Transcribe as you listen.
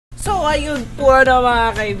So ayun po na mga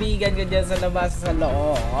kaibigan ko dyan sa labas sa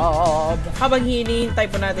loob. Habang hinihintay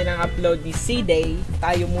po natin ang upload ni CEEDAY,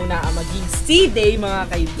 tayo muna ang maging CEEDAY mga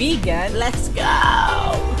kaibigan. Let's go!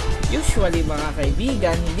 Usually mga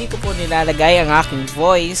kaibigan, hindi ko po nilalagay ang aking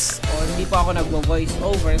voice o hindi po ako nagvo-voice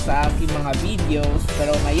over sa aking mga videos.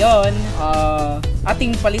 Pero ngayon,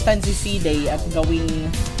 ating palitan si CEEDAY at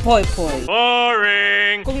gawing PoyPoy.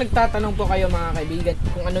 Boring! Kung nagtatanong po kayo mga kaibigan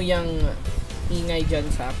kung ano yung ingay dyan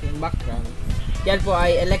sa aking background, yan po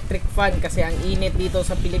ay electric fan kasi ang init dito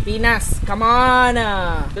sa Pilipinas. Come on!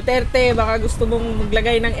 Duterte, baka gusto mong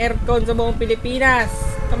maglagay ng aircon sa buong Pilipinas.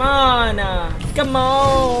 Come on! Come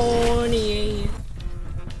on! Yeah.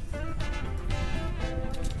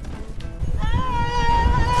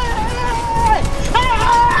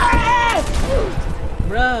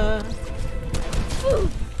 Bruh.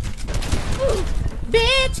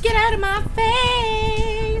 Bitch, get out of my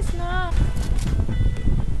face! No.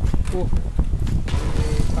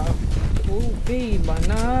 Okay,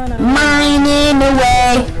 banana. Mining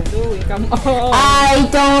away. Come on. I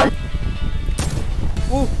don't.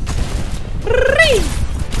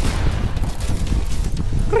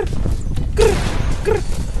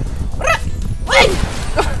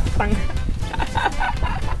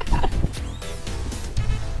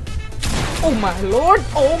 Oh my lord!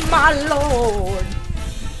 Oh my lord!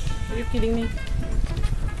 Are you kidding me?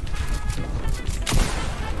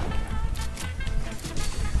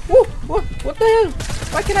 What the hell?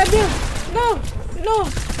 Why can I build? No! No!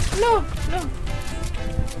 No! No!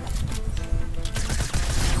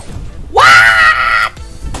 What?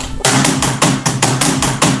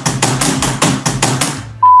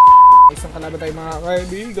 Isang kalaban tayo mga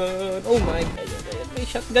kaibigan. Oh my god. May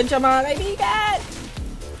shotgun siya mga kaibigan.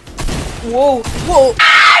 Whoa! Whoa!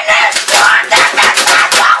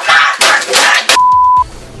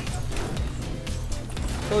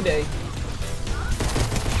 So day.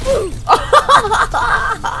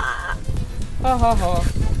 Ha ha ha.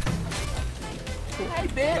 Hey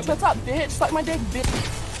bitch, what's up bitch? Suck my dick bitch.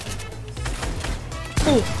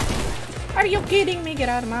 Oh. Are you kidding me? Get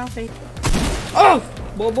out of my face. Oh!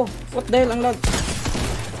 Bobo, what the hell ang lag?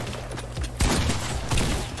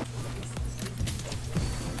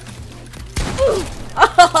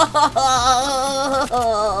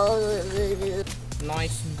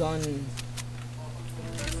 Nice gun.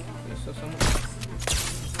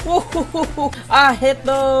 Ah, hit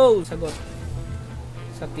those! Sagot.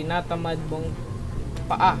 Sa tinatamad mong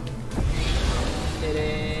paa.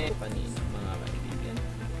 Tere. Panino mga kaibigan.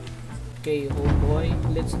 Okay, oh boy.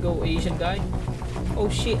 Let's go, Asian guy. Oh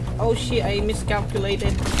shit. Oh shit, I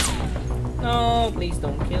miscalculated. No, please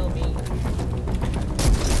don't kill me.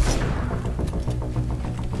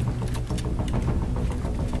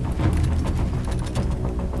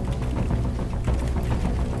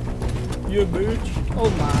 Yeah, bitch. Oh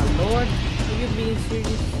my lord. Are you being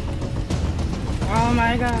serious? Oh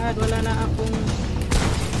my god. Wala na akong...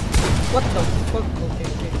 What the fuck? Okay.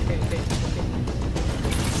 Are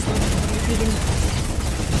you kidding me?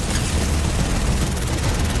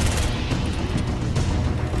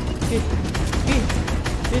 Hey.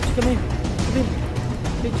 Bitch, come here.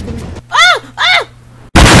 Bitch, come here. Ah! Ah!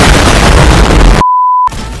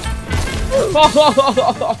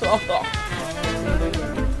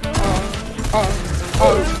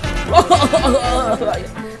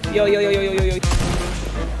 Yo.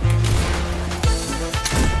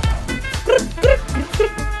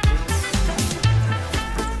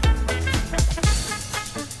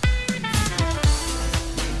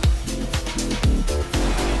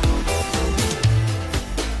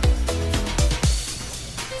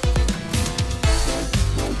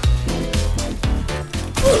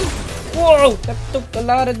 Whoa! That took a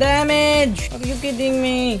lot of damage! Are you kidding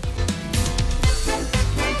me?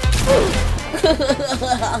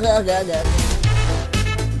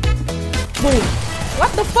 Boom!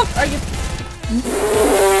 What the fuck are you?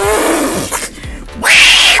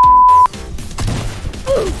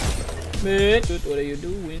 Bitch, what are you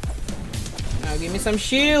doing? Now give me some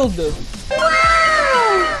shield.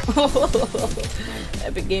 Wow!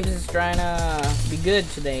 Epic Games is trying to be good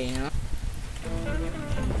today, you know?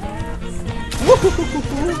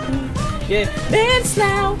 Yeah, dance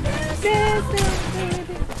now, baby.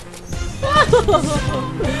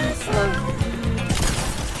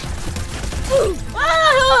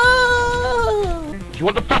 You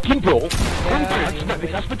want the fucking brawl? Don't touch that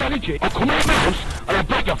this hospitality. I'll come out of the house and I'll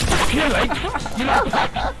break your fucking legs. You know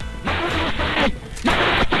that?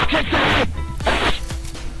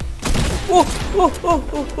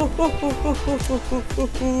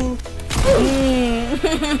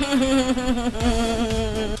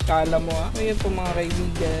 Kala mo Ayan po mga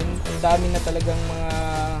kaibigan. Ang dami na talagang mga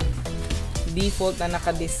default na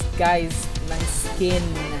naka-disguise ng skin.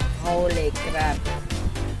 Holy crap.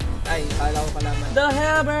 Ay, kala ko kalaman. The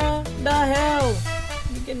hell, bro? The hell?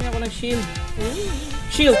 Bigyan niya ako ng shield.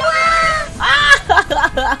 Shield!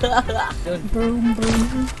 Boom,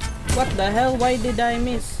 boom. What the hell? Why did I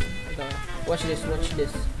miss? Ito. Watch this, watch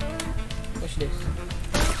this. Watch this.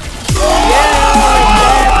 Yeah!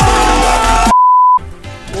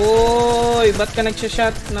 Uy, ba't ka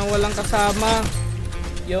nagsha-shot na walang kasama?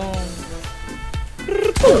 Yung...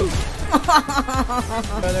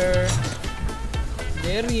 Brother.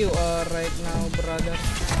 There you are right now, brother.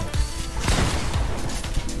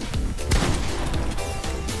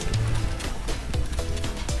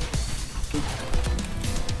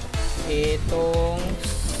 Itong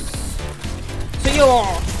sa'yo.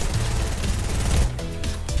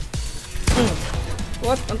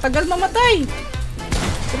 What? Ang tagal mamatay.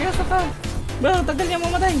 Seryoso ka? Bro, ang tagal niya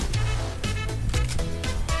mamatay.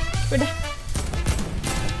 Pwede.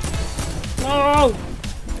 No!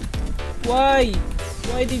 Why?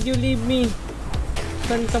 Why did you leave me?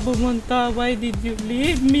 Saan ka pumunta? Why did you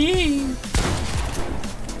leave me?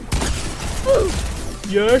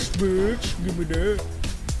 Yes, bitch. Give me that.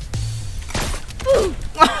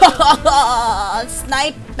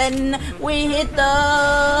 Sniping, we hit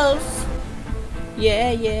those.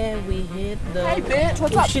 Yeah, yeah, we hit those. Hey, bitch,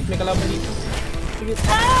 what's up? Shit, may kalaban dito. Sige.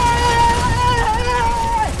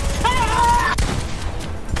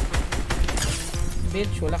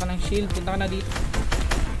 Bitch, wala ka ng shield. Punta ka na dito.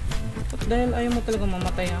 What the hell? Ayaw mo talaga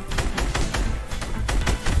mamatay, ha?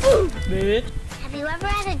 Bitch. Have you ever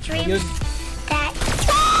had a dream Yun. that...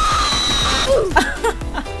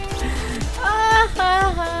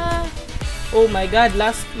 Oh my god,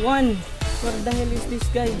 last one. What the hell is this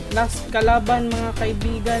guy? Last kalaban mga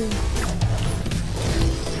kaibigan.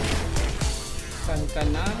 Saan ka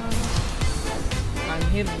na? I'm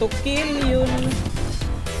here to kill you.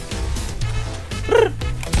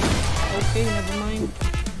 Okay, never mind.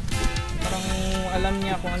 Parang alam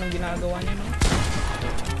niya kung anong ginagawa niya, no?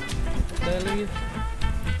 What the hell are you?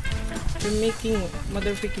 You're making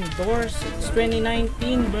motherfucking doors. It's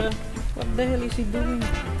 2019, bro. What the hell is he doing?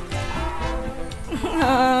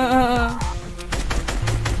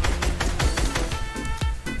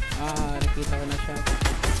 Nakita ko na siya.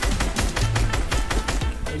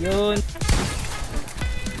 Ayun.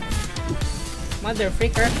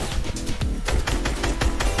 Motherfreaker.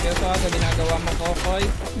 Seryoso ako ginagawa mo, Kokoy.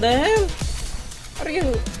 The hell? Are you?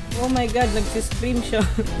 Oh my god, nagsiscream siya.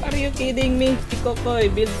 Are you kidding me? Kokoy,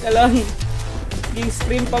 build ka lang.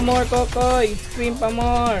 Scream pa more, Kokoy. Scream pa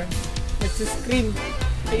more. Nagsiscream.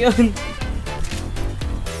 Ayun.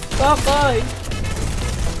 Kokoy!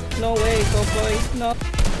 No way, Kokoy. No.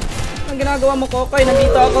 Ang ginagawa mo, Kokoy?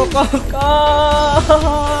 Nandito ako,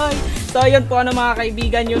 Kokoy! So, yun po mga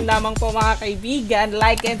kaibigan. Yun lamang po mga kaibigan.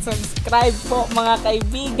 Like and subscribe po mga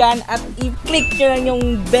kaibigan. At i-click nyo lang yung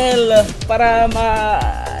bell para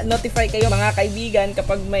ma-notify kayo mga kaibigan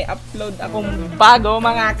kapag may upload akong bago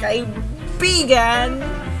mga kaibigan.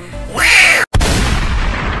 Wow!